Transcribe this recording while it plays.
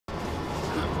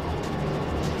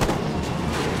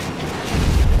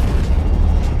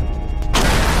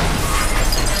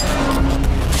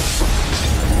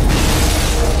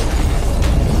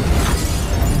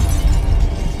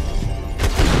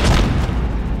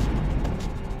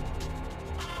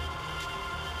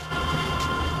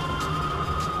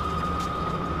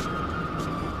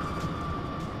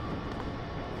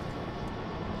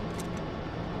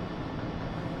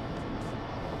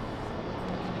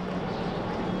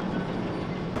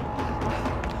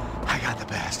God, the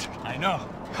bastard. I know.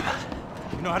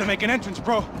 You know how to make an entrance,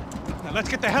 bro. Now let's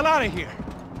get the hell out of here.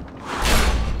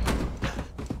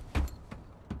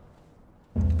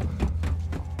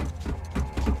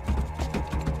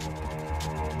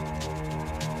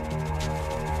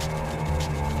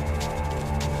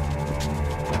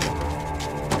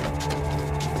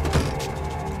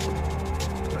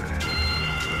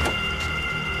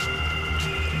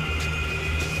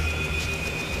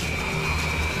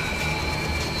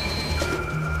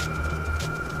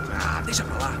 Deixa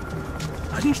pra lá.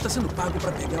 A gente tá sendo pago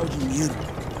pra pegar o dinheiro.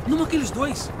 Não aqueles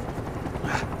dois.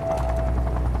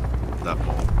 Tá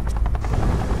bom.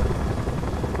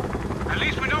 At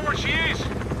least we know where she is.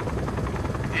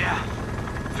 Yeah.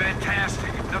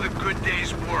 Fantastic. Another good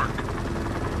day's work.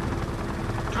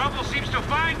 Trouble seems to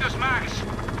find us, Max.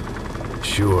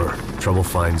 Sure. Trouble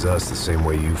finds us the same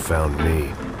way you found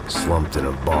me. Slumped in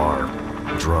a bar.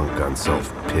 Drunk on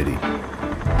self-pity.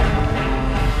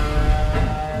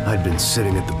 I'd been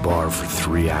sitting at the bar for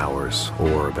 3 hours,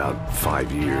 or about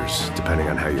 5 years, depending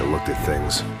on how you looked at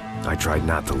things. I tried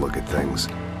not to look at things.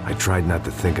 I tried not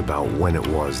to think about when it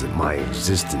was that my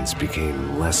existence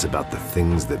became less about the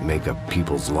things that make up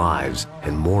people's lives,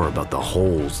 and more about the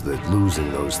holes that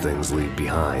losing those things leave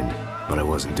behind. But I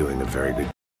wasn't doing a very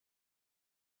good